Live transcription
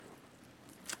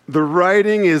The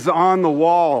writing is on the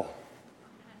wall.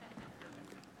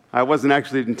 I wasn't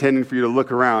actually intending for you to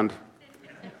look around,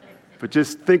 but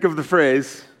just think of the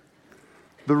phrase,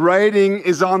 the writing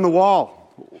is on the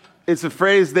wall. It's a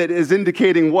phrase that is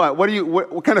indicating what?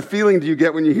 What kind of feeling do you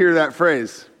get when you hear that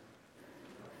phrase?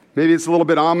 Maybe it's a little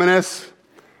bit ominous,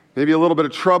 maybe a little bit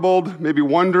of troubled, maybe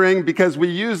wondering, because we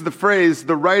use the phrase,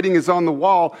 the writing is on the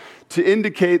wall, to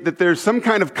indicate that there's some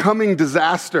kind of coming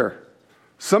disaster.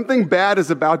 Something bad is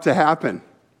about to happen.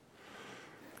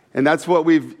 And that's what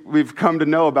we've come to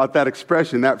know about that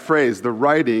expression, that phrase, the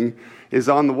writing is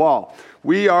on the wall.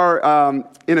 We are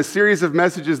in a series of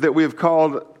messages that we have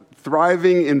called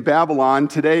Thriving in Babylon.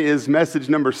 Today is message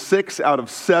number 6 out of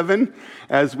 7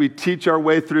 as we teach our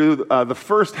way through the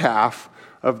first half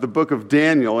of the book of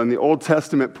Daniel in the Old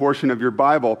Testament portion of your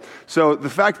Bible. So the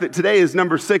fact that today is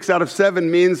number 6 out of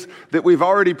 7 means that we've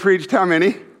already preached how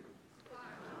many?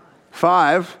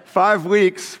 5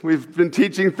 weeks. We've been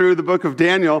teaching through the book of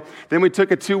Daniel. Then we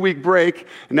took a 2-week break.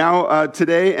 Now,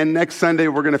 today and next Sunday,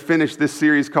 we're going to finish this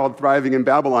series called Thriving in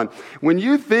Babylon. When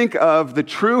you think of the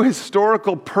true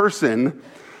historical person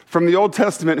from the Old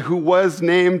Testament who was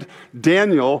named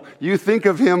Daniel, you think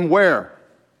of him where?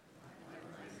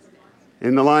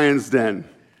 In the lion's den.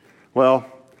 Well,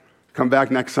 come back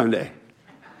next Sunday.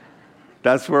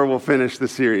 That's where we'll finish the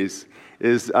series.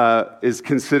 Is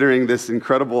considering this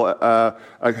incredible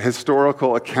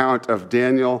historical account of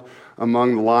Daniel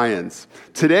among the lions.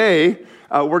 Today,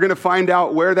 we're going to find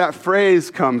out where that phrase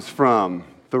comes from.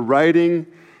 The writing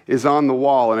is on the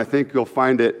wall, and I think you'll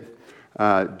find it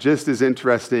just as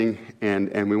interesting,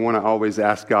 and we want to always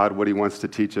ask God what he wants to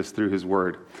teach us through his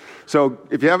word. So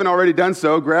if you haven't already done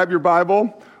so, grab your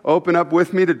Bible, open up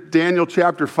with me to Daniel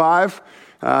chapter 5.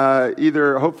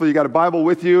 Either hopefully you got a Bible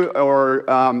with you, or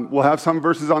we'll have some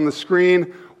verses on the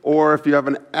screen, or if you have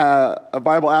a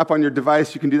Bible app on your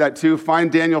device, you can do that too.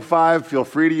 Find Daniel 5. Feel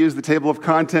free to use the table of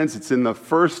contents. It's in the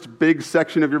first big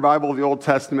section of your Bible, the Old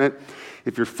Testament.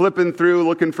 If you're flipping through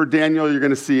looking for Daniel, you're going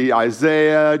to see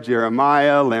Isaiah,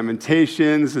 Jeremiah,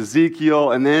 Lamentations,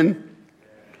 Ezekiel, and then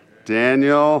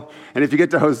Daniel. And if you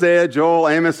get to Hosea, Joel,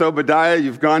 Amos, Obadiah,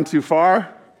 you've gone too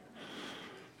far.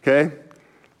 Okay?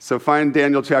 So find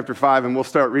Daniel chapter 5, and we'll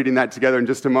start reading that together in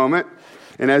just a moment.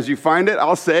 And as you find it,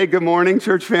 I'll say, good morning,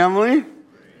 church family.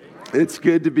 It's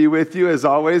good to be with you, as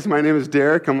always. My name is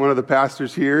Derek. I'm one of the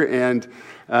pastors here, and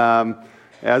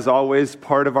as always,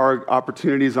 part of our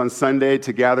opportunities on Sunday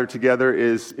to gather together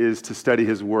is to study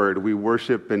his word. We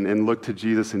worship and look to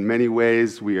Jesus in many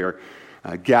ways. We are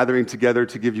gathering together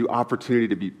to give you opportunity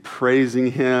to be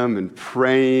praising him and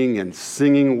praying and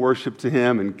singing worship to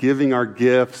him and giving our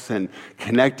gifts and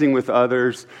connecting with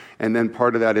others. And then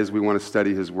part of that is we want to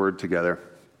study his word together.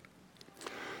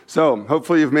 So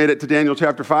hopefully you've made it to Daniel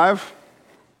chapter 5.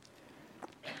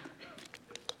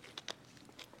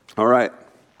 All right.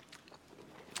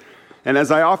 And as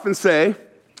I often say,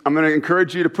 I'm going to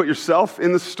encourage you to put yourself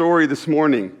in the story this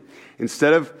morning.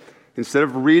 Instead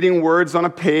of reading words on a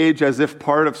page as if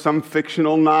part of some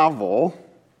fictional novel,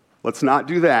 let's not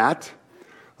do that.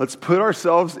 Let's put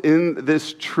ourselves in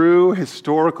this true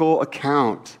historical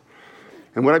account.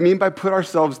 And what I mean by put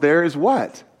ourselves there is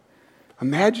what?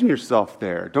 Imagine yourself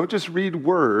there. Don't just read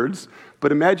words,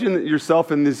 but imagine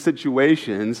yourself in these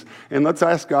situations, and let's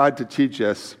ask God to teach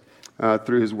us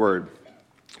through his word.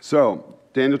 So,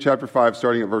 Daniel chapter 5,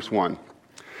 starting at verse 1.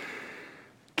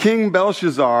 King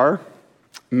Belshazzar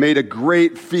made a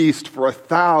great feast for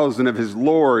 1,000 of his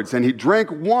lords, and he drank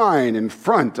wine in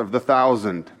front of the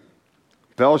 1,000.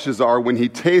 Belshazzar, when he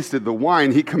tasted the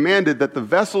wine, he commanded that the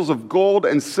vessels of gold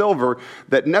and silver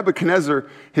that Nebuchadnezzar,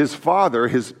 his father,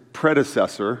 his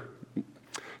predecessor,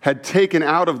 had taken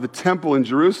out of the temple in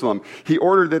Jerusalem. He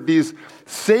ordered that these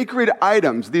sacred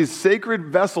items, these sacred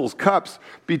vessels, cups,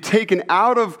 be taken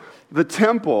out of the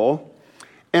temple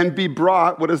and be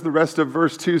brought. What does the rest of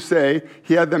verse 2 say?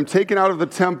 He had them taken out of the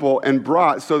temple and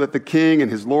brought so that the king and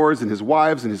his lords and his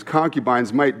wives and his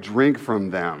concubines might drink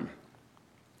from them.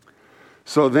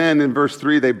 So then in verse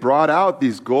 3, they brought out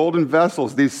these golden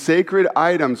vessels, these sacred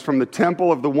items from the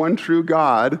temple of the one true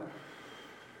God,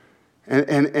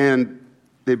 and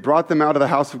they brought them out of the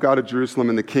house of God at Jerusalem,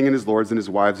 and the king and his lords and his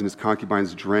wives and his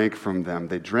concubines drank from them.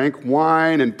 They drank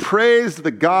wine and praised the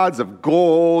gods of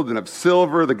gold and of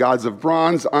silver, the gods of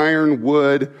bronze, iron,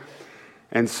 wood,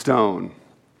 and stone.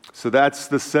 So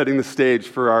that's setting the stage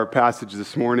for our passage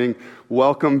this morning.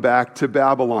 Welcome back to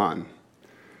Babylon.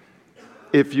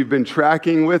 If you've been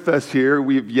tracking with us here,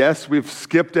 we've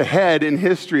skipped ahead in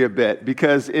history a bit,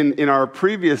 because in our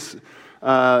previous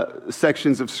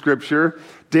sections of Scripture,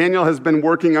 Daniel has been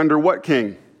working under what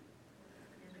king?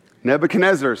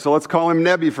 Nebuchadnezzar. So let's call him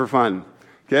Nebi for fun.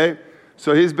 Okay?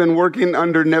 So he's been working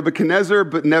under Nebuchadnezzar,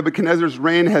 but Nebuchadnezzar's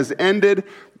reign has ended.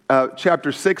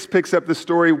 Chapter 6 picks up the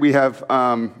story. We have,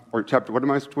 what chapter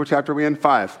are we in?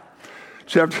 5.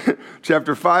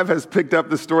 Chapter 5 has picked up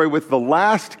the story with the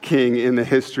last king in the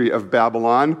history of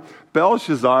Babylon,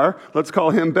 Belshazzar. Let's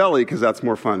call him Belly, because that's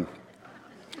more fun.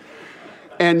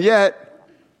 And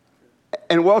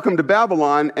welcome to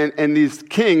Babylon and these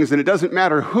kings, and it doesn't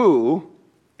matter who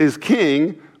is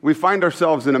king, we find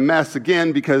ourselves in a mess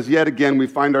again because yet again we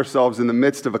find ourselves in the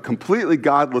midst of a completely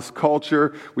godless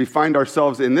culture. We find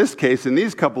ourselves in this case, in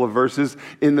these couple of verses,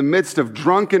 in the midst of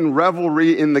drunken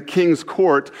revelry in the king's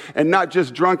court, and not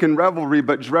just drunken revelry,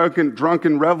 but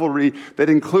drunken revelry that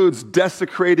includes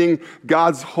desecrating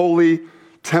God's holy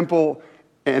temple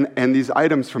and these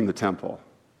items from the temple.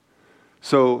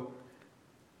 So,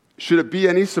 should it be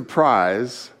any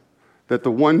surprise that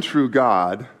the one true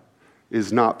God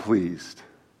is not pleased?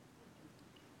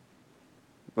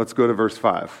 Let's go to verse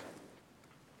 5.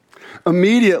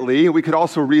 Immediately, we could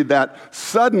also read that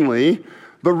suddenly,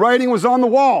 the writing was on the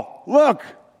wall. Look!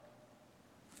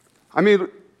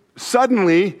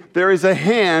 Suddenly, there is a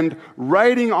hand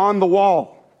writing on the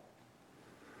wall.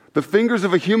 The fingers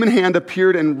of a human hand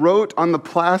appeared and wrote on the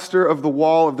plaster of the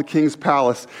wall of the king's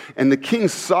palace, and the king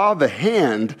saw the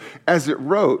hand as it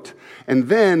wrote. And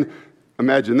then,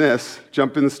 imagine this,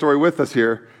 jump in the story with us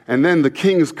here, and then the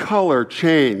king's color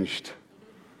changed.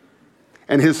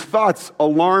 And his thoughts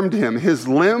alarmed him. His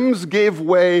limbs gave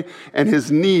way and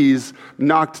his knees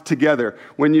knocked together.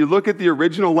 When you look at the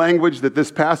original language that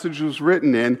this passage was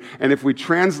written in, and if we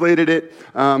translated it,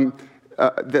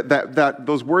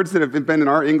 those words that have been in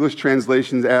our English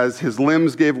translations as his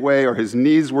limbs gave way or his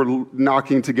knees were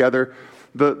knocking together,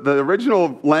 the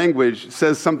original language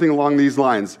says something along these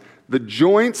lines. The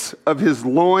joints of his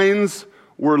loins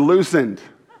were loosened.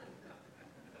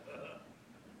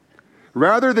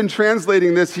 Rather than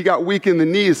translating this, he got weak in the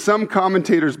knees, some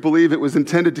commentators believe it was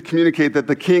intended to communicate that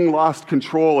the king lost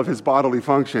control of his bodily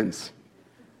functions.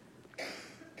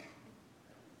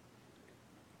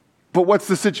 But what's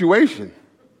the situation?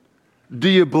 Do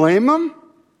you blame him?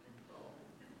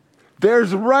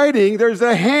 There's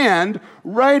a hand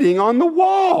writing on the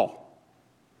wall.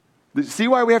 See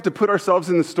why we have to put ourselves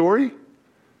in the story?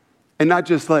 And not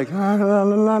just like, la, la,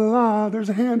 la, la, la, there's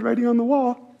a hand writing on the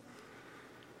wall.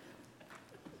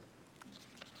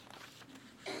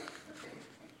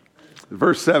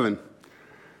 Verse 7,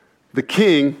 the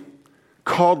king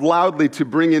called loudly to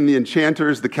bring in the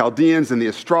enchanters, the Chaldeans, and the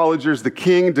astrologers. The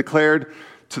king declared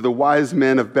to the wise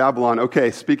men of Babylon, okay,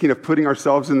 speaking of putting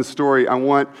ourselves in the story, I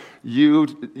want you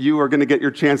are going to get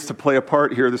your chance to play a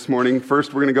part here this morning.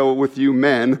 First, we're going to go with you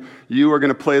men. You are going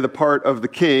to play the part of the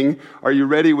king. Are you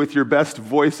ready with your best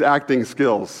voice acting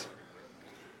skills?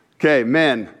 Okay,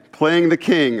 men, playing the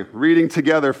king, reading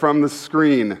together from the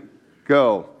screen.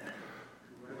 Go.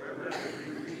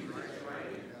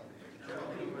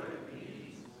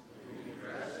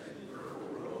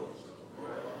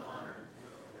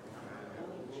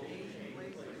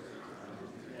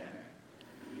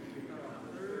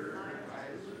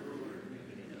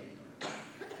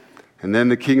 And then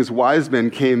the king's wise men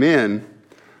came in,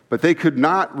 but they could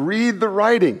not read the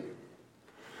writing,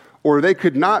 or they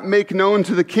could not make known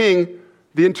to the king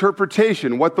the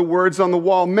interpretation, what the words on the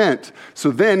wall meant. So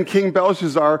then King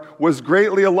Belshazzar was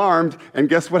greatly alarmed, and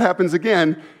guess what happens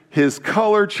again? His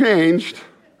color changed.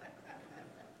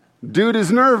 Dude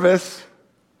is nervous.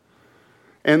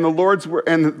 And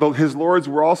his lords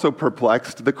were also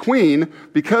perplexed. The queen,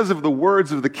 because of the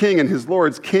words of the king and his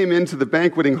lords, came into the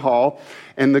banqueting hall,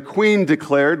 and the queen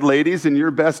declared, ladies, in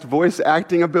your best voice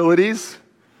acting abilities,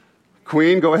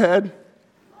 queen, go ahead.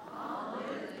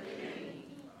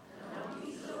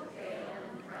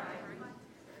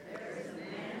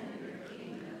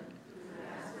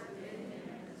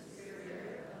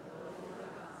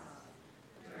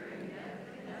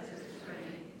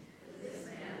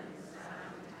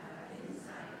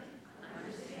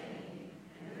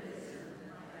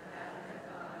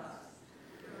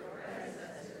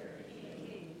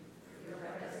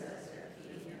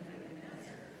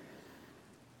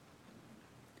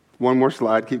 One more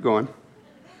slide, keep going.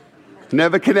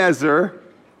 Nebuchadnezzar.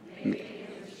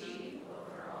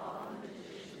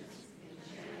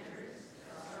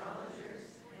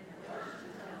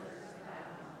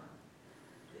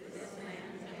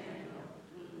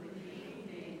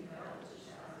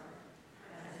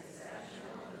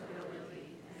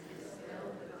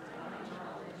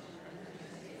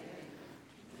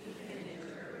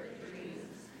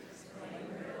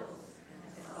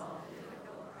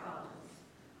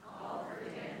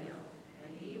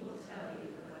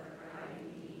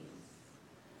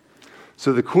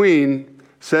 So the queen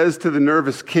says to the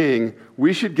nervous king,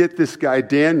 we should get this guy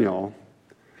Daniel.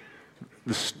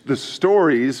 The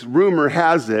stories, rumor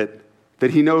has it,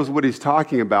 that he knows what he's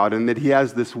talking about and that he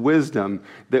has this wisdom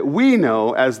that we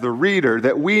know as the reader,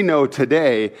 that we know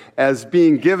today as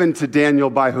being given to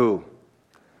Daniel by who?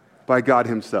 By God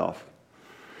himself.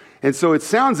 And so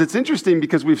it's interesting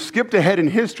because we've skipped ahead in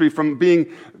history from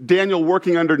being Daniel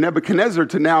working under Nebuchadnezzar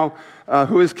to now,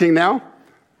 who is king now?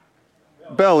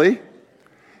 Belly.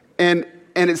 And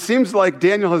it seems like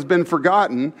Daniel has been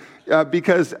forgotten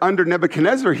because under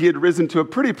Nebuchadnezzar, he had risen to a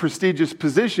pretty prestigious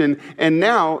position, and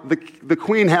now the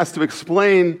queen has to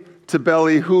explain to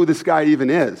Belly who this guy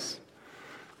even is.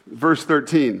 Verse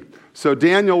 13. So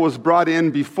Daniel was brought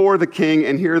in before the king,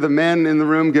 and here the men in the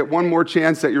room get one more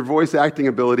chance at your voice acting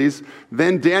abilities.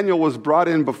 Then Daniel was brought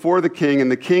in before the king, and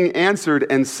the king answered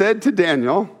and said to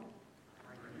Daniel,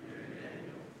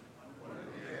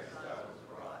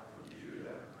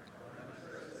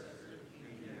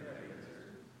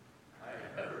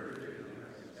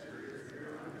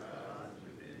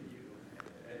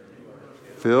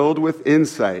 filled with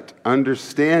insight,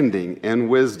 understanding, and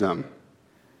wisdom.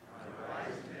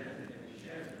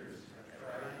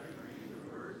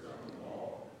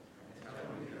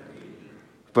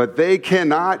 But they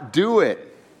cannot do it.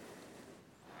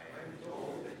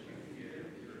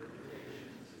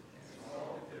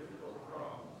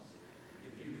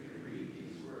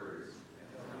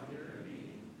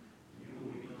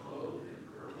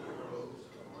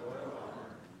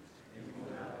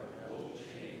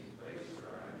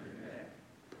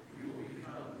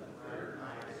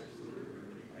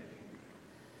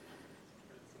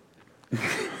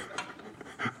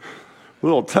 A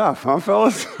little tough, huh,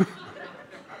 fellas?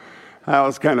 That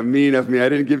was kind of mean of me. I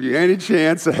didn't give you any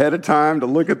chance ahead of time to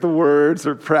look at the words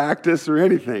or practice or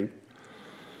anything.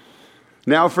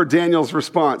 Now for Daniel's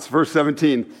response, verse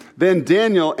 17. Then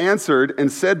Daniel answered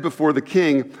and said before the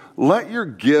king, let your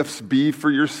gifts be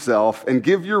for yourself and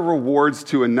give your rewards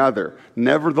to another.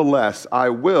 Nevertheless, I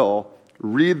will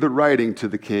read the writing to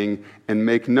the king and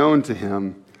make known to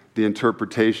him the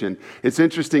interpretation. It's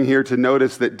interesting here to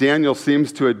notice that Daniel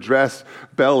seems to address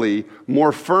Belly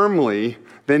more firmly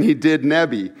than he did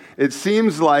Nebi. It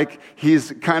seems like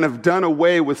he's kind of done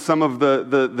away with some of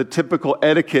the typical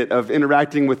etiquette of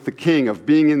interacting with the king, of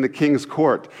being in the king's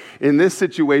court. In this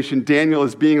situation, Daniel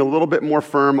is being a little bit more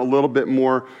firm, a little bit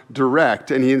more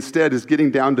direct, and he instead is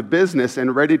getting down to business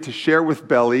and ready to share with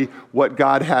Belly what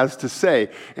God has to say.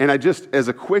 And I just, as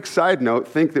a quick side note,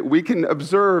 think that we can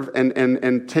observe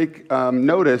and take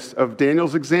notice of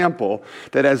Daniel's example,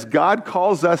 that as God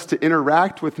calls us to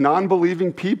interact with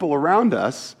non-believing people around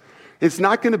us, it's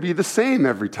not going to be the same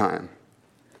every time.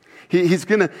 He's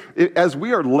going to, as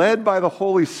we are led by the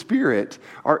Holy Spirit,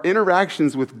 our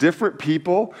interactions with different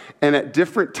people and at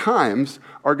different times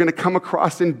are going to come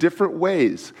across in different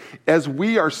ways. As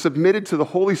we are submitted to the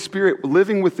Holy Spirit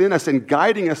living within us and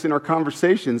guiding us in our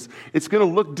conversations, it's going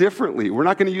to look differently. We're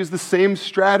not going to use the same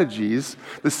strategies,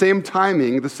 the same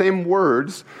timing, the same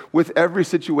words with every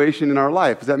situation in our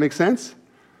life. Does that make sense?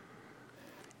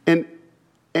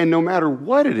 And no matter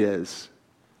what it is,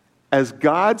 as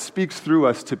God speaks through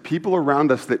us to people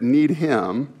around us that need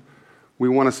Him, we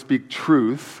want to speak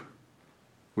truth.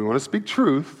 We want to speak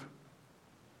truth.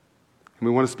 And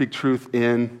we want to speak truth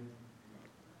in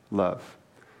love.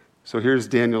 So here's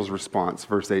Daniel's response,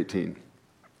 verse 18.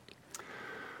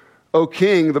 O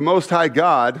king, the Most High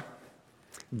God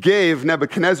gave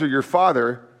Nebuchadnezzar your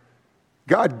father,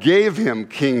 God gave him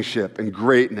kingship and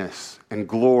greatness and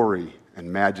glory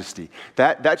and majesty.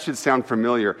 That should sound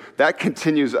familiar. That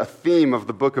continues a theme of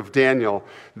the book of Daniel,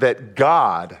 that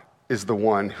God is the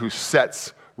one who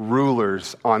sets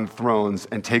rulers on thrones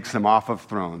and takes them off of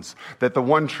thrones. That the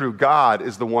one true God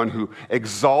is the one who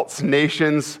exalts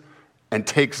nations and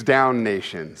takes down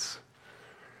nations.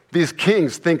 These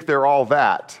kings think they're all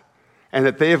that and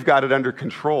that they have got it under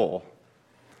control.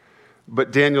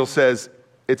 But Daniel says,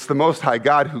 it's the Most High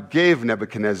God who gave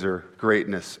Nebuchadnezzar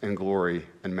greatness and glory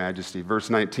and majesty. Verse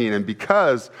 19, and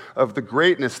because of the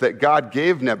greatness that God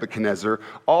gave Nebuchadnezzar,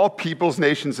 all peoples,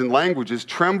 nations, and languages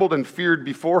trembled and feared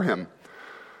before him.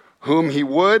 Whom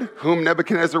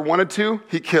Nebuchadnezzar wanted to,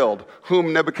 he killed.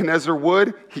 Whom Nebuchadnezzar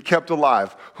would, he kept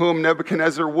alive. Whom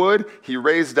Nebuchadnezzar would, he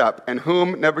raised up. And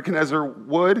whom Nebuchadnezzar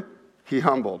would, he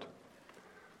humbled.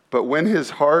 But when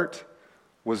his heart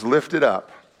was lifted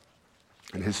up,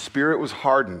 and his spirit was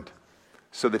hardened,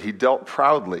 so that he dealt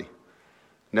proudly,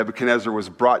 Nebuchadnezzar was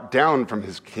brought down from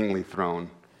his kingly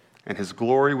throne, and his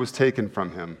glory was taken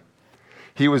from him.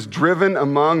 He was driven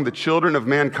among the children of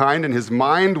mankind, and his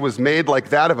mind was made like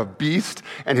that of a beast,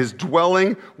 and his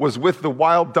dwelling was with the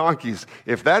wild donkeys.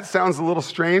 If that sounds a little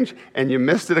strange and you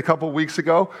missed it a couple weeks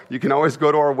ago, you can always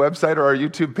go to our website or our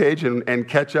YouTube page and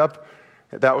catch up.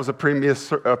 That was a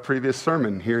previous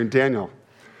sermon here in Daniel.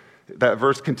 That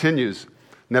verse continues.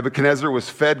 Nebuchadnezzar was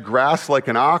fed grass like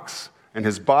an ox, and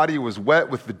his body was wet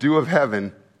with the dew of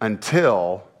heaven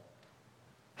until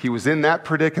he was in that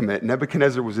predicament.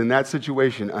 Nebuchadnezzar was in that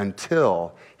situation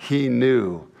until he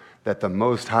knew that the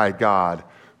Most High God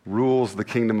rules the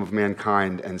kingdom of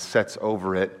mankind and sets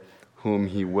over it whom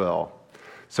he will.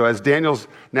 So as Daniel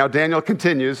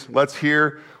continues, let's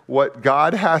hear what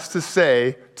God has to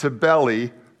say to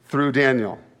Belly through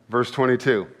Daniel. Verse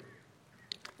 22.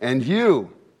 And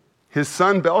you, his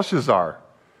son Belshazzar,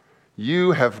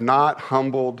 you have not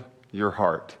humbled your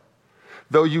heart.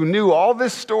 Though you knew all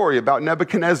this story about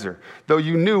Nebuchadnezzar, though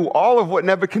you knew all of what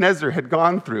Nebuchadnezzar had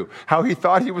gone through, how he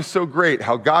thought he was so great,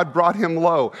 how God brought him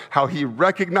low, how he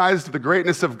recognized the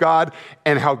greatness of God,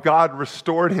 and how God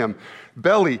restored him.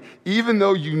 Belly, even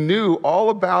though you knew all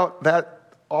about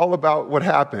what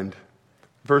happened,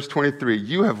 verse 23,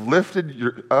 you have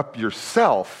lifted up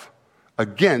yourself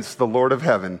against the Lord of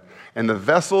heaven, and the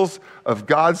vessels of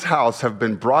God's house have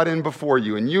been brought in before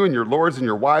you, and you and your lords and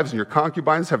your wives and your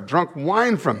concubines have drunk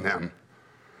wine from them.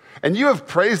 And you have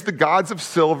praised the gods of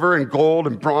silver and gold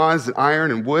and bronze and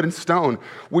iron and wood and stone,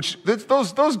 which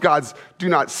those gods do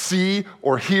not see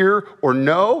or hear or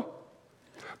know.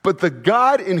 But the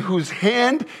God in whose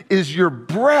hand is your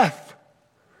breath,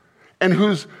 and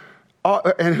who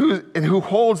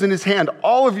holds in his hand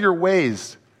all of your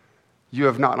ways, you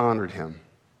have not honored him.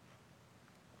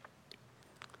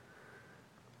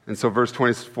 And so verse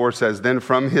 24 says, then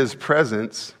from his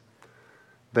presence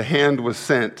the hand was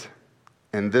sent,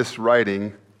 and this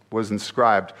writing was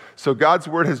inscribed. So God's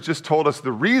word has just told us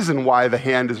the reason why the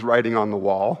hand is writing on the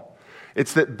wall.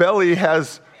 It's that Belly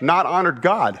has not honored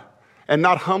God and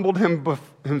not humbled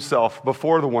himself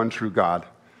before the one true God.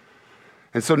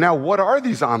 And so now what are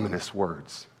these ominous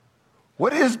words?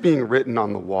 What is being written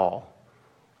on the wall?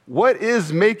 What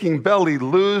is making Belly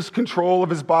lose control of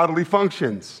his bodily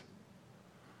functions?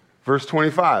 Verse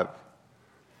 25,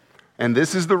 and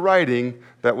this is the writing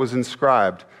that was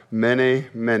inscribed, Mene,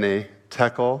 Mene,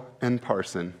 Tekel, and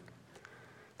Parsin.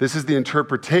 This is the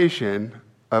interpretation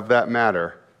of that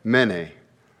matter. Mene,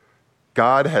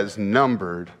 God has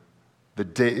numbered the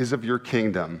days of your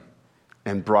kingdom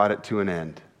and brought it to an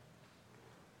end.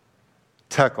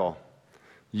 Tekel,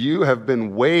 you have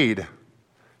been weighed.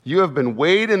 You have been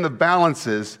weighed in the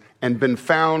balances and been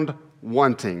found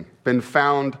wanting, been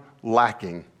found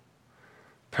lacking.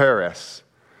 Peres,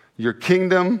 your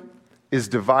kingdom is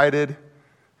divided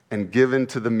and given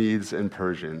to the Medes and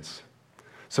Persians.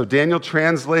 So Daniel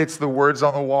translates the words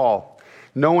on the wall.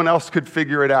 No one else could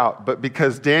figure it out, but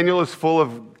because Daniel is full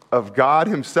of God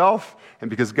himself, and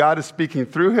because God is speaking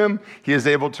through him, he is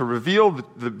able to reveal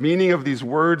the meaning of these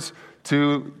words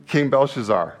to King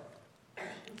Belshazzar.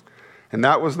 And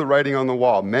that was the writing on the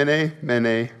wall, Mene,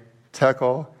 Mene,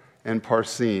 Tekel, and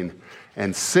Parsin.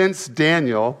 And since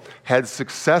Daniel had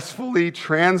successfully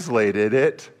translated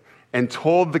it and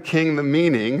told the king the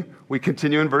meaning, we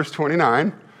continue in verse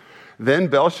 29, then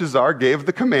Belshazzar gave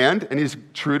the command, and he's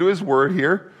true to his word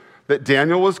here, that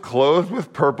Daniel was clothed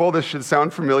with purple. This should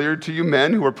sound familiar to you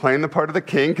men who were playing the part of the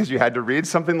king, because you had to read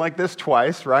something like this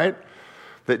twice, right?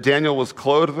 That Daniel was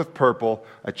clothed with purple,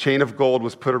 a chain of gold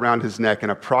was put around his neck,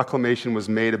 and a proclamation was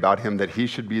made about him that he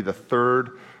should be the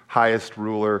third highest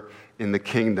ruler in the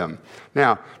kingdom.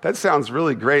 Now, that sounds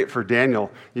really great for Daniel.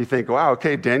 You think, wow,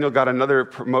 okay, Daniel got another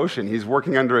promotion. He's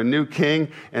working under a new king,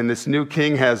 and this new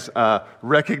king has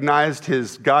recognized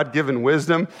his God-given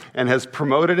wisdom and has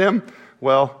promoted him.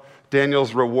 Well,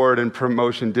 Daniel's reward and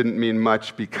promotion didn't mean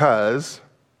much because,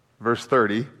 verse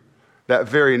 30, that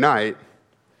very night,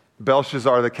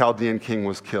 Belshazzar the Chaldean king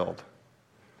was killed.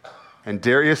 And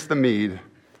Darius the Mede,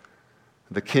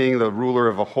 the king, the ruler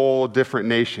of a whole different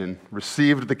nation,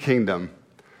 received the kingdom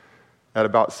at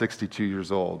about 62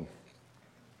 years old.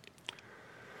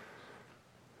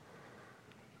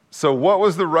 So what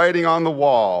was the writing on the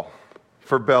wall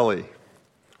for Belly?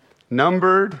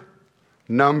 Numbered,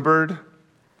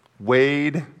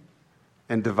 weighed,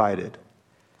 and divided.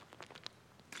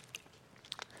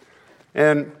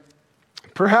 And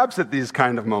perhaps at these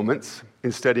kind of moments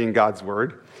in studying God's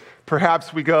word,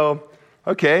 perhaps we go,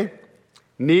 okay,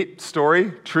 neat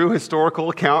story, true historical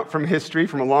account from history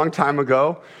from a long time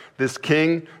ago. This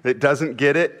king that doesn't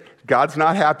get it, God's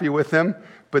not happy with him.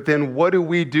 But then what do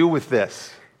we do with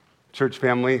this? church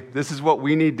family. This is what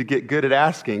we need to get good at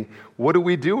asking. What do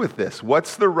we do with this?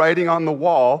 What's the writing on the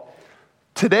wall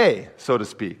today, so to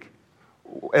speak?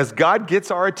 As God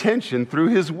gets our attention through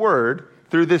his word,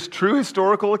 through this true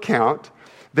historical account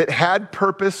that had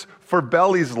purpose for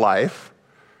Belly's life,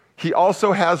 he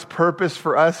also has purpose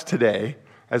for us today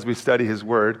as we study his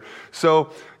word.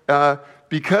 So,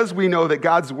 because we know that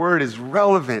God's word is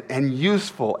relevant and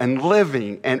useful and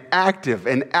living and active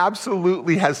and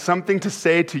absolutely has something to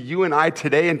say to you and I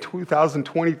today in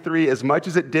 2023 as much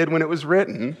as it did when it was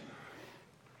written,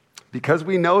 because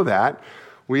we know that,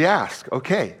 we ask,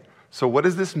 okay, so what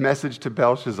does this message to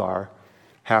Belshazzar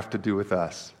have to do with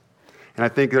us? And I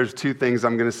think there's two things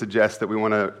I'm going to suggest that we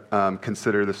want to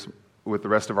consider this with the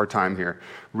rest of our time here.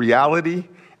 Reality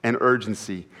and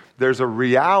urgency. There's a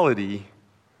reality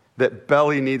that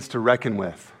Belly needs to reckon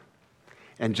with.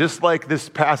 And just like this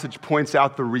passage points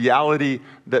out the reality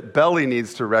that Belly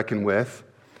needs to reckon with,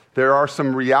 there are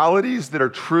some realities that are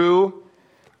true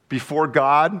before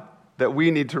God that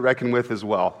we need to reckon with as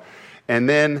well. And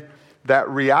then that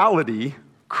reality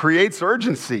creates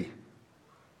urgency.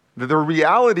 The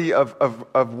reality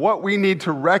of what we need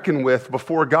to reckon with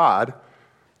before God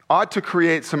ought to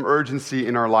create some urgency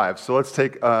in our lives. So let's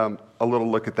take a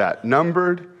little look at that.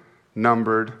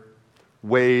 Numbered,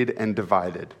 weighed, and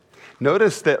divided.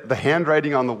 Notice that the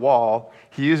handwriting on the wall,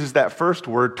 he uses that first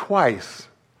word twice.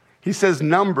 He says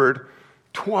numbered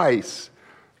twice.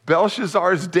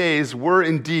 Belshazzar's days were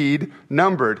indeed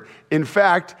numbered. In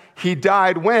fact, he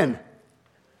died when?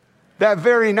 That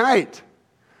very night.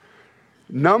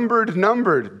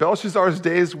 Numbered. Belshazzar's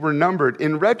days were numbered.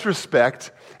 In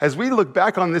retrospect, as we look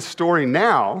back on this story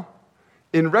now,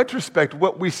 in retrospect,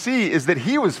 what we see is that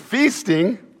he was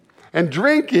feasting and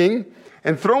drinking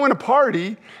and throwing a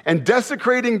party and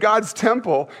desecrating God's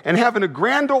temple and having a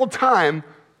grand old time.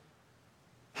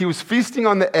 He was feasting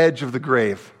on the edge of the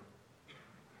grave.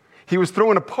 He was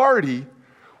throwing a party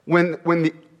when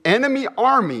the enemy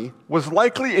army was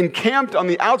likely encamped on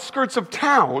the outskirts of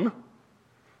town,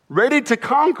 ready to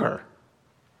conquer.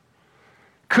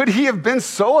 Could he have been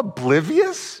so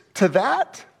oblivious to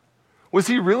that? Was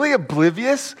he really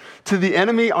oblivious to the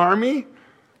enemy army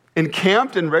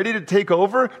encamped and ready to take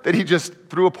over that he just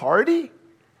threw a party?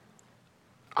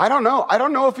 I don't know. I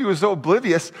don't know if he was so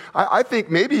oblivious. I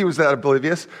think maybe he was that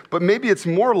oblivious, but maybe it's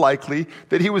more likely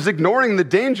that he was ignoring the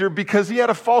danger because he had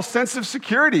a false sense of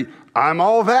security. I'm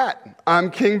all that.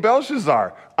 I'm King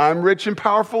Belshazzar. I'm rich and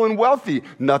powerful and wealthy.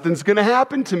 Nothing's going to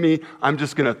happen to me. I'm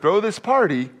just going to throw this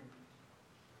party.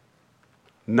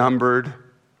 Numbered.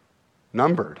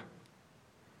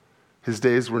 His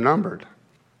days were numbered.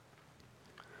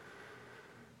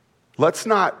 Let's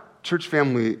not, church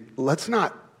family, let's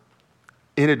not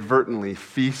inadvertently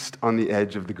feast on the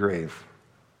edge of the grave.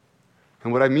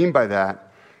 And what I mean by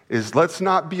that is let's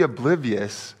not be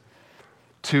oblivious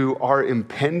to our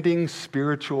impending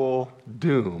spiritual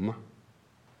doom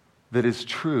that is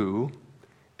true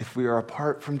if we are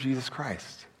apart from Jesus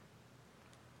Christ.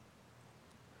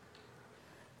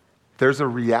 There's a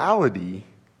reality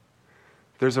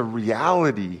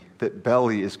that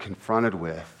Belly is confronted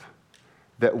with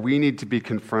that we need to be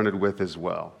confronted with as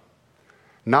well.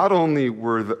 Not only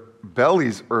were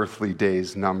Belly's earthly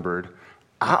days numbered,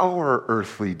 our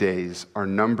earthly days are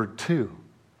numbered too.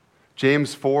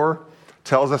 James 4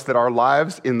 tells us that our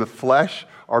lives in the flesh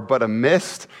are but a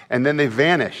mist, and then they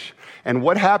vanish. And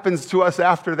what happens to us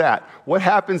after that? What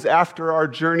happens after our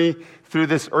journey through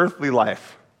this earthly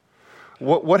life?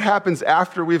 What happens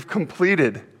after we've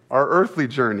completed our earthly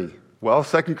journey? Well,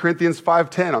 2 Corinthians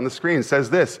 5:10 on the screen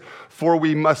says this, "For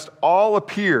we must all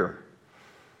appear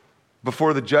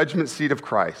before the judgment seat of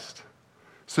Christ,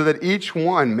 so that each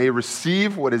one may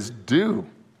receive what is due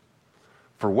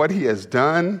for what he has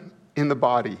done in the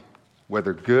body,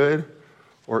 whether good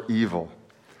or evil."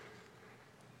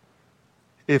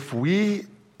 If we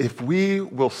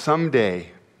will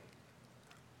someday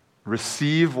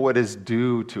receive what is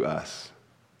due to us,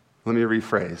 let me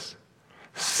rephrase,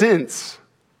 since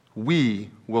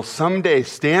we will someday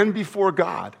stand before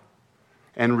God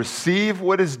and receive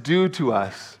what is due to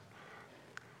us,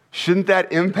 shouldn't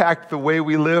that impact the way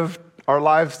we live our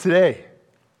lives today?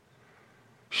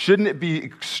 Shouldn't it be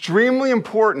extremely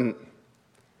important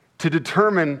to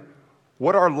determine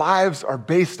what our lives are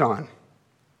based on?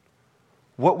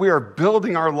 What we are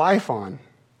building our life on?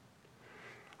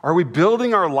 Are we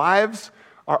building our lives?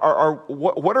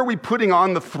 What are we putting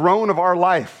on the throne of our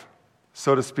life,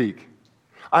 so to speak?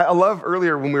 I love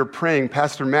earlier when we were praying,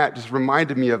 Pastor Matt just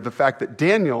reminded me of the fact that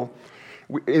Daniel,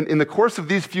 in the course of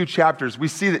these few chapters, we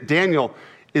see that Daniel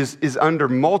is under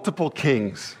multiple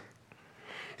kings.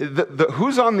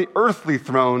 Who's on the earthly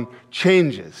throne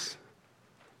changes,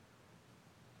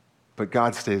 but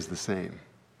God stays the same.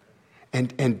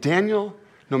 And Daniel,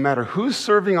 no matter who's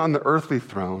serving on the earthly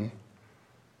throne,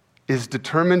 is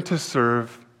determined to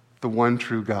serve the one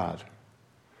true God.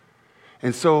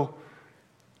 And so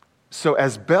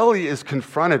as Belly is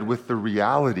confronted with the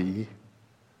reality,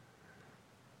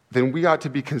 then we ought to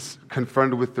be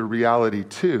confronted with the reality,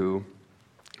 too,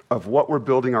 of what we're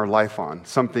building our life on,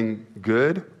 something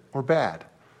good or bad,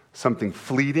 something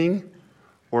fleeting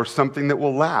or something that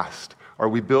will last. Are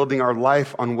we building our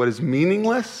life on what is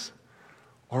meaningless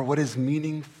or what is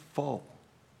meaningful?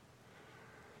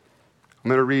 I'm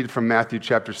going to read from Matthew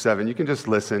chapter 7. You can just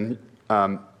listen.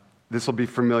 This will be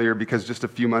familiar because just a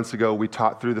few months ago we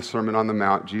taught through the Sermon on the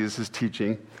Mount, Jesus'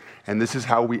 teaching, and this is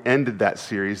how we ended that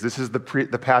series. This is the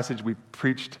passage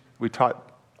we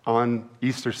taught on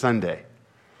Easter Sunday.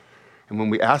 And when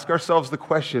we ask ourselves the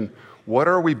question, what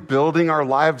are we building our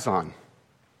lives on?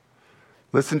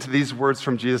 Listen to these words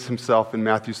from Jesus himself in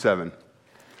Matthew 7.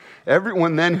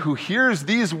 Everyone then who hears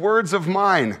these words of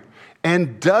mine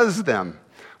and does them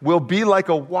will be like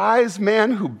a wise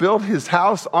man who built his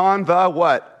house on the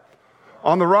what?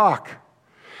 On the rock.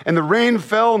 And the rain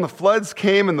fell and the floods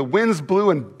came and the winds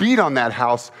blew and beat on that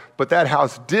house, but that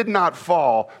house did not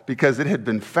fall because it had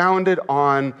been founded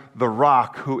on the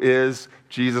rock, who is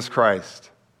Jesus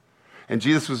Christ. And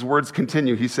Jesus' words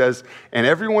continue. He says, and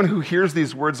everyone who hears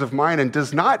these words of mine and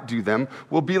does not do them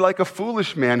will be like a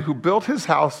foolish man who built his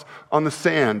house on the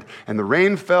sand. And the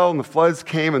rain fell and the floods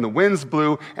came and the winds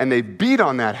blew and they beat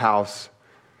on that house.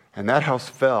 And that house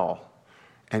fell,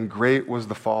 and great was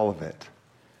the fall of it.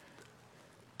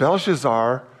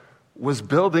 Belshazzar was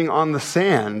building on the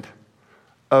sand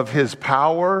of his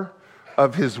power,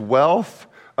 of his wealth,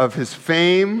 of his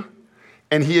fame,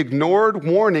 and he ignored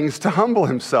warnings to humble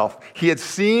himself. He had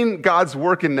seen God's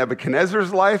work in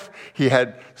Nebuchadnezzar's life. He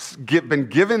had been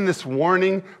given this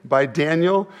warning by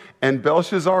Daniel, and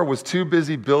Belshazzar was too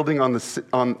busy building on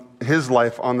his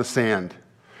life on the sand.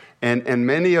 And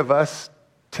many of us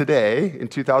today, in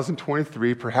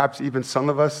 2023, perhaps even some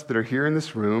of us that are here in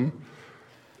this room,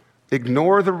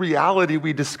 ignore the reality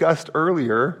we discussed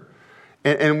earlier,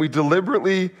 and we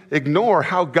deliberately ignore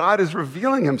how God is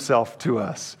revealing himself to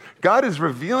us. God is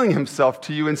revealing himself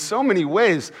to you in so many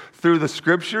ways, through the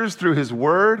scriptures, through his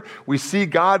word. We see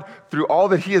God through all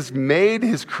that he has made,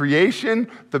 his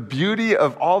creation, the beauty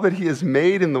of all that he has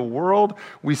made in the world.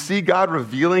 We see God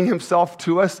revealing himself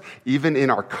to us even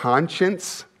in our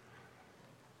conscience.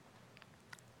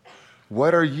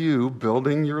 What are you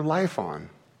building your life on?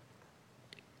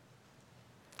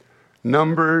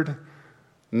 Numbered,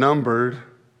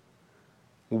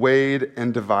 weighed,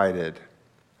 and divided.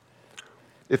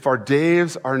 If our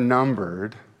days are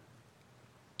numbered,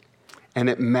 and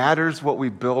it matters what we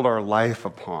build our life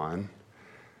upon,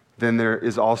 then there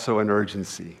is also an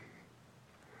urgency.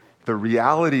 The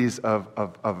realities of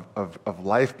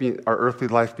life our earthly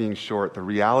life being short, the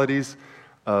realities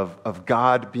of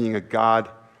God being a God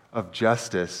of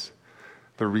justice,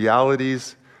 the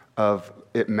realities of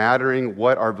it mattering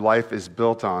what our life is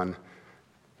built on,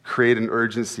 create an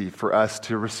urgency for us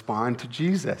to respond to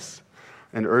Jesus.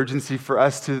 An urgency for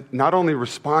us to not only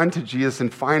respond to Jesus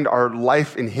and find our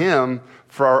life in him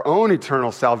for our own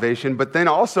eternal salvation, but then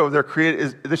also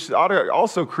this ought to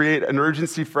also create an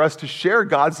urgency for us to share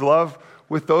God's love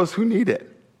with those who need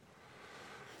it.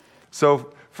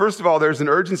 So, first of all, there's an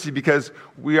urgency because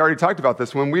we already talked about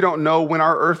this, when we don't know when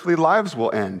our earthly lives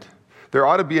will end. There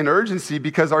ought to be an urgency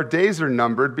because our days are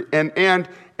numbered,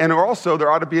 and also there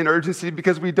ought to be an urgency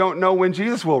because we don't know when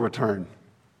Jesus will return.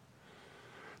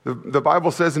 The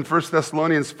Bible says in 1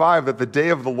 Thessalonians 5 that the day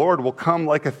of the Lord will come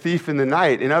like a thief in the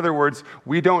night. In other words,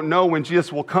 we don't know when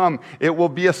Jesus will come. It will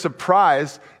be a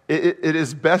surprise. It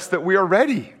is best that we are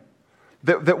ready,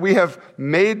 that we have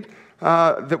made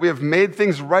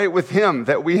things right with him,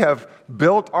 that we have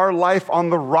built our life on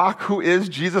the rock who is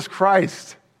Jesus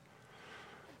Christ.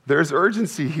 There's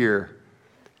urgency here.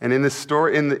 And in this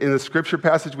story, in the scripture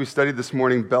passage we studied this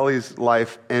morning, Belly's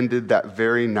life ended that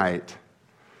very night.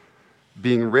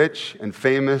 Being rich and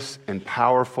famous and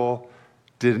powerful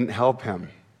didn't help him.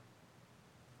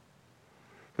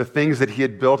 The things that he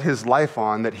had built his life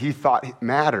on that he thought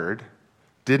mattered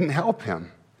didn't help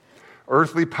him.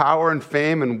 Earthly power and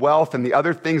fame and wealth and the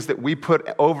other things that we put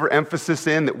overemphasis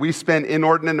in, that we spend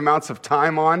inordinate amounts of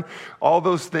time on, all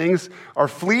those things are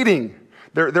fleeting.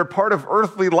 They're part of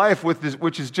earthly life,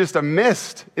 which is just a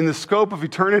mist in the scope of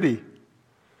eternity.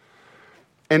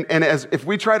 And if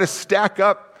we try to stack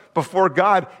up before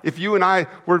God, if you and I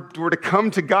were to come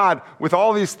to God with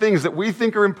all these things that we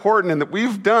think are important and that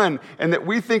we've done and that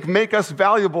we think make us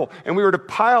valuable, and we were to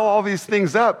pile all these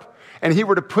things up, and he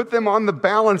were to put them on the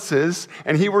balances,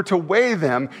 and he were to weigh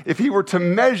them, if he were to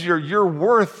measure your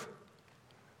worth,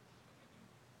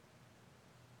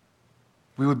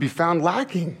 we would be found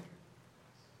lacking.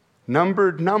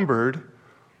 Numbered,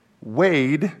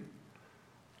 weighed,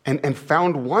 and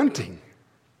found wanting.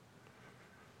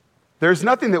 There's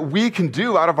nothing that we can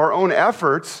do out of our own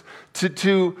efforts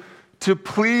to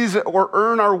please or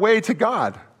earn our way to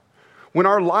God. When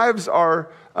our lives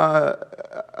are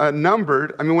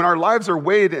numbered, when our lives are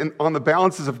weighed on the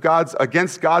balances of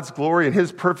against God's glory and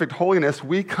his perfect holiness,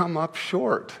 we come up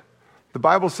short. The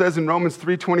Bible says in Romans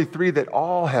 3:23 that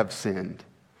all have sinned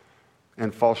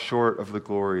and fall short of the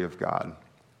glory of God.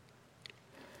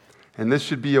 And this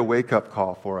should be a wake-up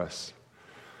call for us.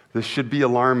 This should be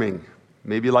alarming.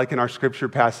 Maybe like in our scripture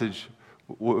passage,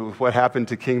 with what happened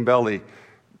to King Belly,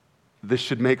 this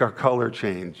should make our color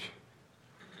change.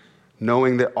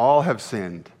 Knowing that all have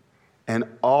sinned and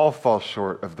all fall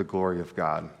short of the glory of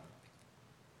God.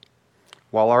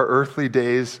 While our earthly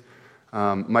days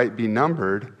might be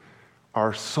numbered,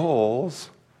 our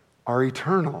souls are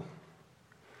eternal.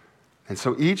 And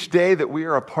so each day that we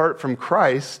are apart from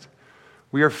Christ,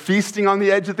 we are feasting on the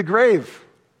edge of the grave.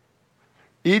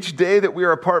 Each day that we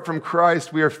are apart from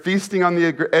Christ, we are feasting on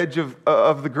the edge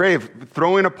of the grave,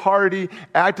 throwing a party,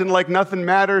 acting like nothing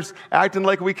matters, acting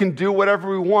like we can do whatever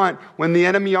we want when the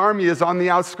enemy army is on the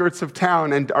outskirts of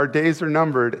town and our days are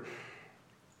numbered,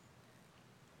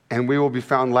 and we will be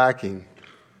found lacking.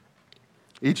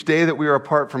 Each day that we are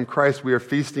apart from Christ, we are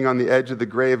feasting on the edge of the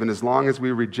grave, and as long as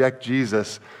we reject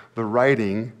Jesus, the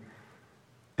writing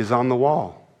is on the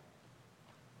wall.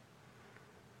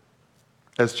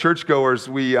 As churchgoers,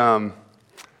 we often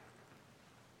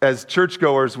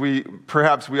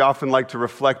like to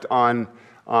reflect on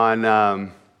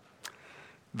the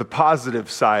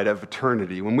positive side of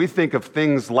eternity. When we think of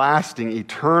things lasting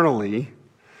eternally,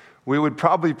 we would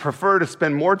probably prefer to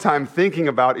spend more time thinking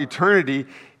about eternity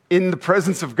in the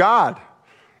presence of God,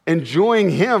 enjoying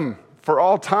him for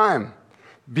all time,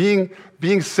 being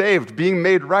saved, being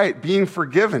made right, being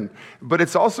forgiven. But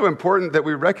it's also important that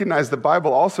we recognize the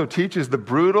Bible also teaches the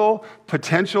brutal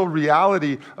potential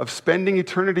reality of spending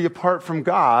eternity apart from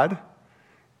God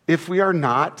if we are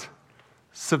not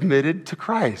submitted to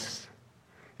Christ,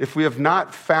 if we have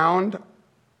not found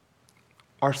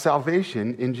our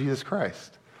salvation in Jesus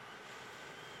Christ.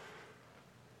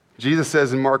 Jesus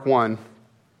says in Mark 1,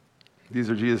 these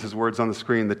are Jesus' words on the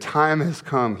screen, "The time has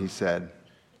come," he said.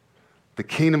 "The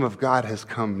kingdom of God has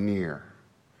come near.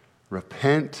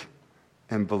 Repent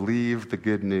and believe the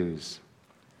good news."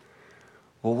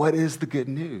 Well, what is the good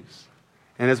news?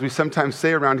 And as we sometimes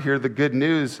say around here, the good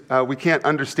news, we can't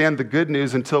understand the good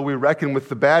news until we reckon with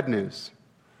the bad news.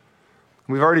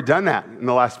 We've already done that in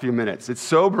the last few minutes. It's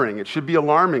sobering. It should be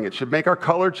alarming. It should make our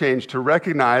color change to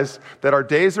recognize that our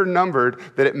days are numbered,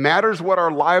 that it matters what our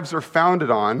lives are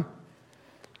founded on,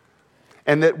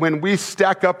 and that when we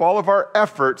stack up all of our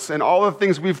efforts and all the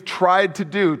things we've tried to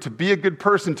do, to be a good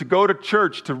person, to go to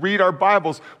church, to read our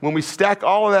Bibles, when we stack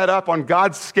all of that up on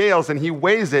God's scales and he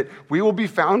weighs it, we will be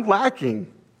found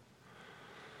lacking.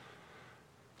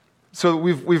 So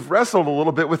we've wrestled a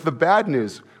little bit with the bad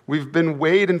news. We've been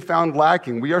weighed and found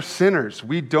lacking. We are sinners.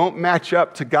 We don't match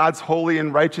up to God's holy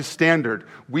and righteous standard.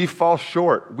 We fall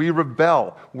short. We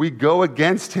rebel. We go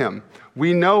against him.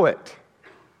 We know it.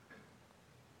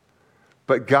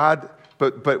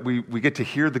 But we get to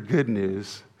hear the good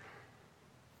news,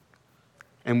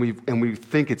 and we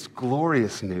think it's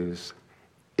glorious news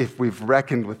if we've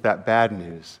reckoned with that bad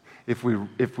news, if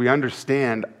we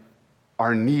understand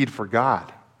our need for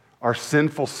God, our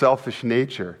sinful, selfish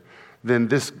nature, then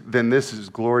this is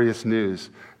glorious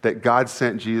news that God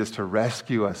sent Jesus to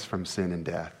rescue us from sin and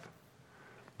death.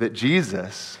 That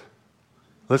Jesus,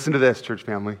 listen to this, church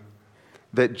family,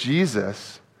 that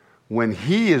Jesus, when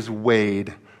he is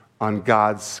weighed on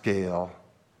God's scale,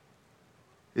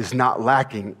 is not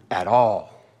lacking at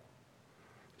all.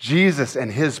 Jesus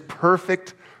and his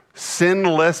perfect,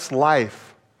 sinless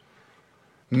life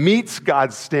meets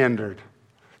God's standard,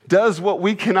 does what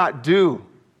we cannot do.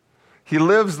 He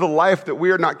lives the life that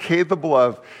we are not capable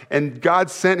of, and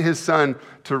God sent his son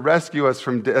to rescue us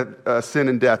from sin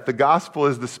and death. The gospel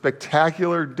is the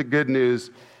spectacular good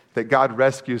news that God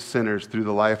rescues sinners through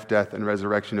the life, death, and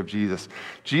resurrection of Jesus.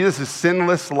 Jesus'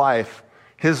 sinless life,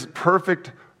 his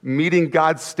perfect meeting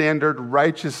God's standard,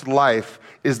 righteous life,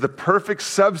 is the perfect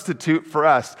substitute for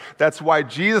us. That's why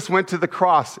Jesus went to the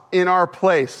cross in our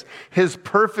place. His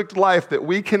perfect life that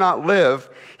we cannot live,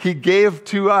 he gave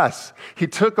to us. He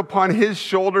took upon his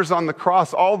shoulders on the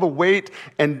cross all the weight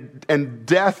and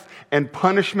death and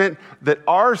punishment that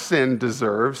our sin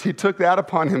deserves. He took that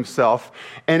upon himself,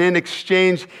 and in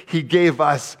exchange, he gave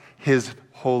us his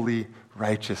holy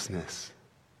righteousness,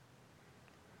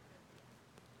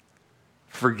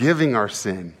 forgiving our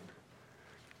sin,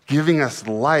 giving us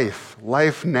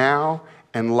life now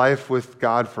and life with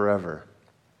God forever.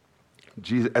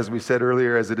 Jesus, as we said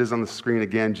earlier, as it is on the screen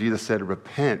again, Jesus said,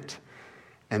 repent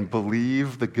and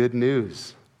believe the good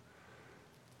news.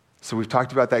 So we've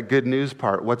talked about that good news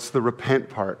part. What's the repent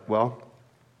part? Well,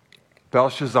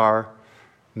 Belshazzar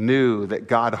knew that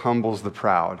God humbles the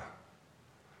proud.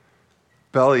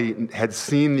 Belly had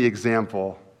seen the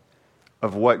example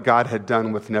of what God had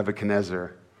done with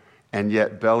Nebuchadnezzar, and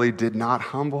yet Belly did not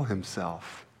humble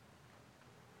himself.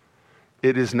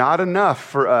 It is not enough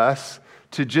for us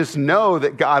to just know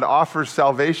that God offers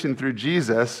salvation through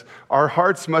Jesus. Our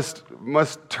hearts must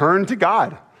turn to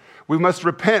God. We must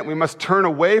repent. We must turn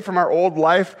away from our old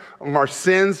life, from our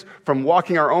sins, from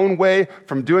walking our own way,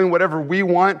 from doing whatever we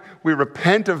want. We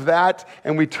repent of that,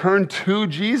 and we turn to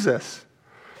Jesus.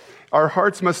 Our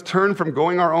hearts must turn from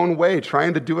going our own way,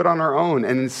 trying to do it on our own,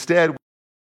 and instead,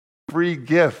 free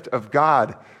gift of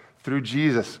God through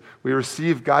Jesus. We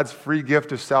receive God's free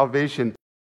gift of salvation.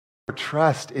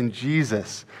 Trust in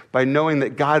Jesus by knowing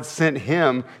that God sent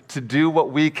him to do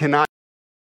what we cannot.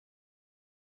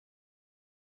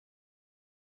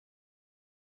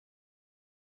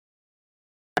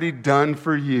 He done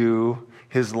for you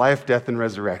his life, death, and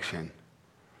resurrection.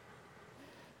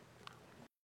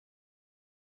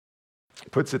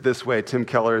 Puts it this way, Tim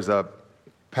Keller is a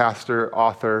pastor,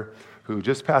 author, who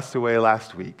just passed away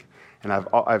last week. And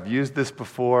I've used this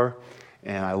before,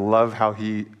 and I love how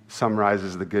he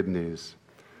summarizes the good news.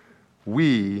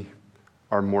 We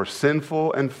are more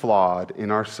sinful and flawed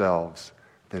in ourselves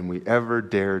than we ever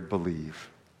dared believe.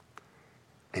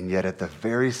 And yet at the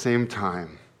very same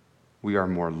time, we are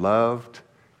more loved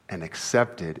and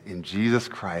accepted in Jesus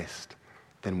Christ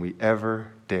than we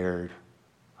ever dared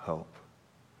hope.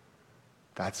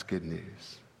 That's good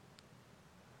news.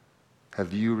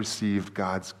 Have you received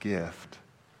God's gift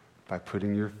by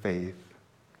putting your faith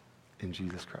in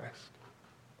Jesus Christ?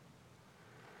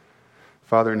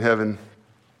 Father in heaven,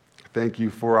 thank you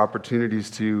for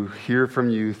opportunities to hear from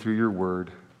you through your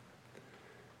word.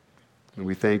 And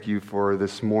we thank you for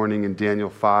this morning in Daniel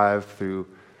 5 through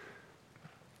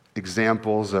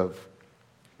examples of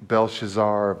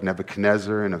Belshazzar, of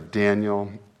Nebuchadnezzar, and of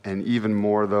Daniel. And even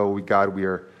more, though, God, we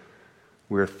are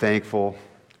thankful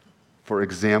for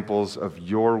examples of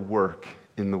your work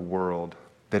in the world,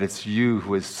 that it's you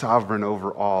who is sovereign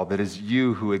over all, that is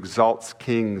you who exalts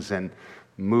kings and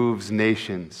moves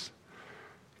nations.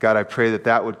 God, I pray that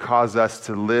that would cause us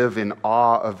to live in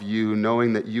awe of you,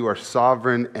 knowing that you are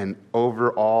sovereign and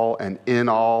over all and in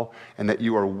all, and that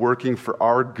you are working for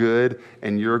our good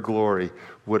and your glory.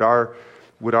 Would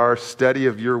our study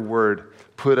of your word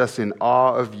put us in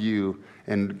awe of you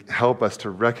and help us to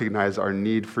recognize our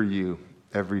need for you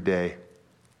every day.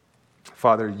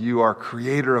 Father, you are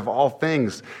creator of all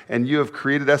things, and you have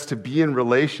created us to be in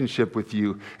relationship with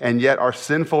you, and yet our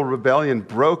sinful rebellion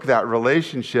broke that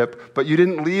relationship, but you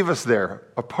didn't leave us there,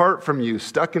 apart from you,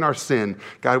 stuck in our sin.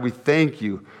 God, we thank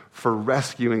you for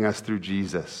rescuing us through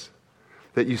Jesus,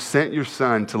 that you sent your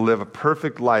Son to live a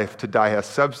perfect life, to die a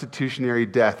substitutionary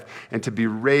death, and to be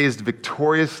raised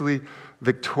victorious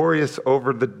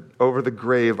over the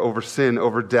grave, over sin,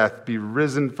 over death, be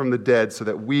risen from the dead so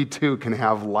that we too can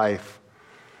have life.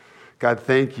 God,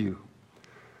 thank you.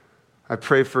 I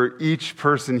pray for each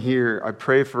person here. I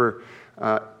pray for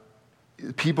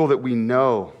people that we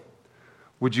know.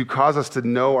 Would you cause us to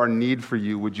know our need for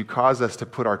you? Would you cause us to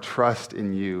put our trust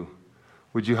in you?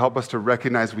 Would you help us to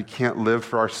recognize we can't live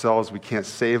for ourselves, we can't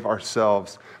save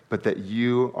ourselves, but that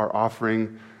you are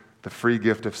offering the free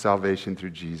gift of salvation through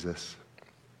Jesus.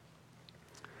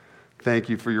 Thank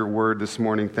you for your word this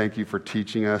morning. Thank you for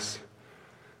teaching us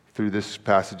through this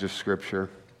passage of Scripture.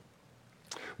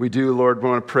 We do, Lord,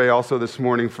 want to pray also this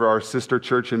morning for our sister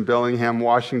church in Bellingham,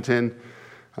 Washington.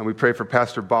 And we pray for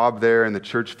Pastor Bob there and the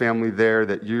church family there,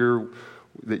 that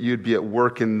you'd be at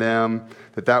work in them,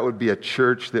 that would be a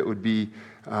church that would be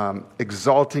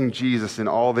exalting Jesus in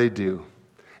all they do.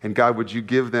 And God, would you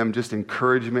give them just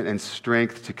encouragement and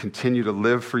strength to continue to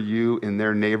live for you in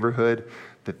their neighborhood,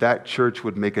 that church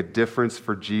would make a difference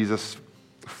for Jesus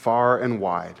far and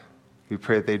wide. We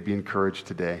pray that they'd be encouraged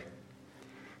today.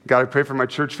 God, I pray for my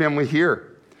church family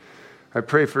here. I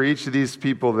pray for each of these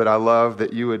people that I love,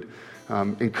 that you would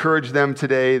encourage them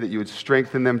today, that you would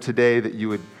strengthen them today, that you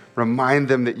would remind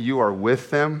them that you are with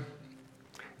them,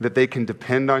 that they can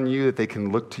depend on you, that they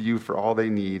can look to you for all they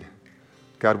need.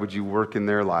 God, would you work in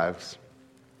their lives?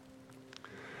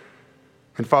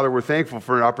 And Father, we're thankful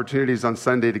for opportunities on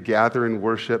Sunday to gather and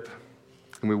worship.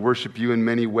 And we worship you in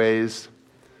many ways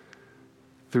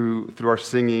through our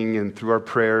singing and through our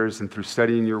prayers and through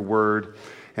studying your word.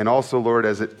 And also, Lord,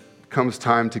 as it comes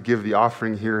time to give the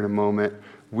offering here in a moment,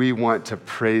 we want to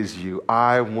praise you.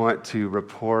 I want to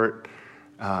report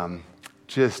I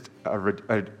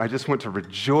just want to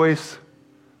rejoice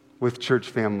with church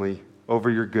family over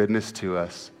your goodness to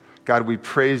us. God, we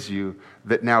praise you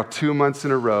that now 2 months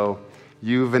in a row,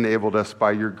 you've enabled us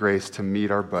by your grace to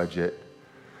meet our budget.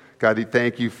 God, we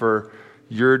thank you for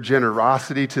your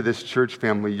generosity to this church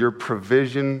family, your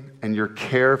provision and your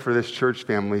care for this church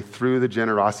family through the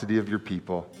generosity of your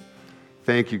people.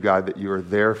 Thank you, God, that you are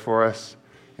there for us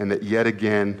and that yet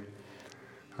again,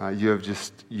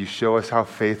 you show us how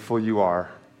faithful you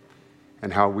are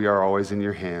and how we are always in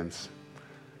your hands.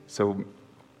 So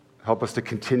help us to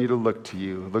continue to look to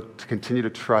you, to continue to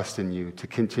trust in you, to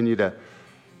continue to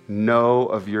know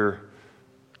of your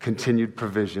continued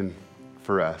provision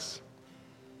for us.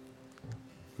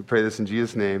 We pray this in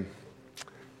Jesus' name.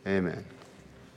 Amen.